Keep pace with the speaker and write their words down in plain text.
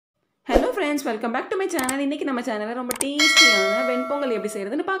friends, welcome back to my channel. இன்னைக்கு நம்ம சேனல்ல ரொம்ப டேஸ்டியான வெண்பொங்கல் எப்படி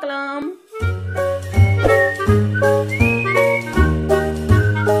செய்யறதுன்னு பார்க்கலாம்.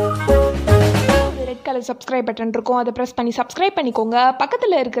 ரெட் கலர் subscribe பட்டன் இருக்கும். அதை press பண்ணி subscribe பண்ணிக்கோங்க.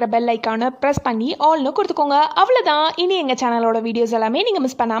 பக்கத்துல இருக்கிற bell ஐகானை press பண்ணி all னு கொடுத்துக்கோங்க. அவ்வளவுதான். இனி எங்க சேனலோட வீடியோஸ் எல்லாமே நீங்க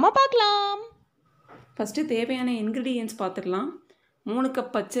மிஸ் பண்ணாம பார்க்கலாம். ஃபர்ஸ்ட் தேவையான ingredients பார்த்துடலாம். 3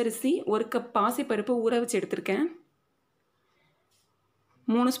 கப் பச்சரிசி, 1 கப் பாசிப்பருப்பு ஊற வச்சு எடுத்துர்க்கேன்.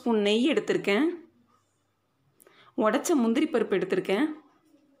 3 ஸ்பூன் நெய் எடுத்துர்க்கேன். உடைச்ச முந்திரி பருப்பு எடுத்துர்க்கேன்.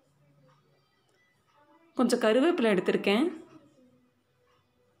 கொஞ்சம் கருவேப்பிலை எடுத்துர்க்கேன்.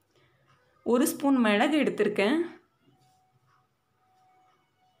 1 ஸ்பூன் மிளகு எடுத்துர்க்கேன்.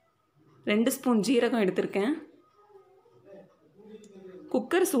 2 ஸ்பூன் ஜீரகம் எடுத்துர்க்கேன்.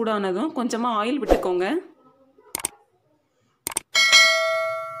 குக்கர் சூடானதும் கொஞ்சமாக ஆயில் விட்டுக்கோங்க.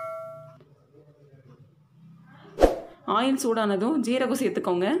 ஆயில் சூடானதும் ஜீரகம்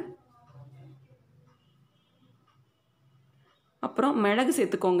சேர்த்துக்கோங்க. அப்புறம் மிளகு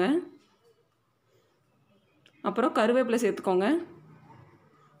சேர்த்துக்கோங்க. அப்புறம் கருவேப்பிலை சேர்த்துக்கோங்க.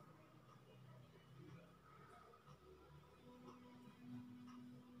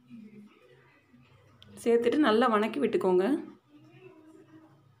 சேர்த்துட்டு நல்லா வணக்கி விட்டுக்கோங்க.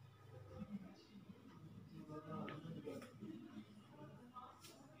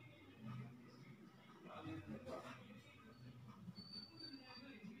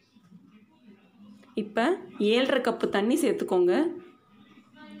 இப்போ 7.5 கப்பு தண்ணி சேர்த்துக்கோங்க.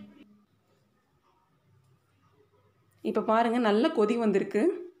 இப்போ பாருங்கள், நல்ல கொதி வந்திருக்கு.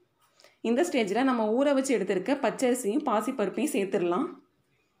 இந்த ஸ்டேஜில் நம்ம ஊற வச்சு எடுத்துருக்க பச்சரிசியும் பாசிப்பருப்பையும் சேர்த்துடலாம்.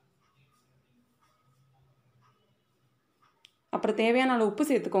 அப்புறம் தேவையான அளவு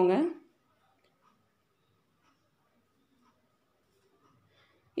உப்பு சேர்த்துக்கோங்க.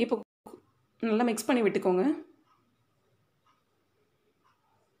 இப்போ நல்லா மிக்ஸ் பண்ணி விட்டுக்கோங்க.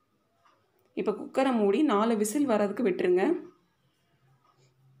 இப்போ குக்கரை மூடி 4 விசில் வரதுக்கு விட்டுருங்க.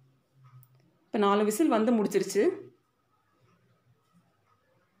 இப்போ 4 விசில் வந்து முடிச்சிருச்சு.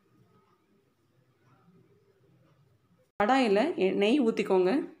 கடாயில் நெய்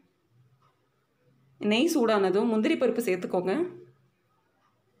ஊற்றிக்கோங்க. நெய் சூடானதும் முந்திரி பருப்பு சேர்த்துக்கோங்க.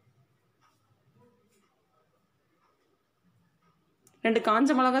 ரெண்டு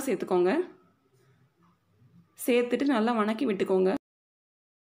காஞ்ச மிளகாய் சேர்த்துக்கோங்க. சேர்த்துட்டு நல்லா வணக்கி விட்டுக்கோங்க.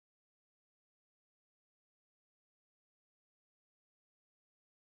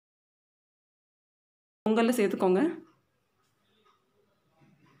 பொங்கல்ல சேர்த்துக்கோங்க.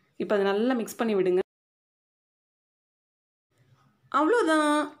 இப்போ அதை நல்லா மிக்ஸ் பண்ணி விடுங்க.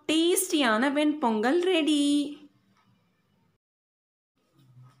 அவ்வளோதான், டேஸ்டியான வெண்பொங்கல் ready.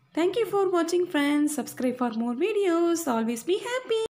 Thank you for watching friends. Subscribe for more videos. Always be happy.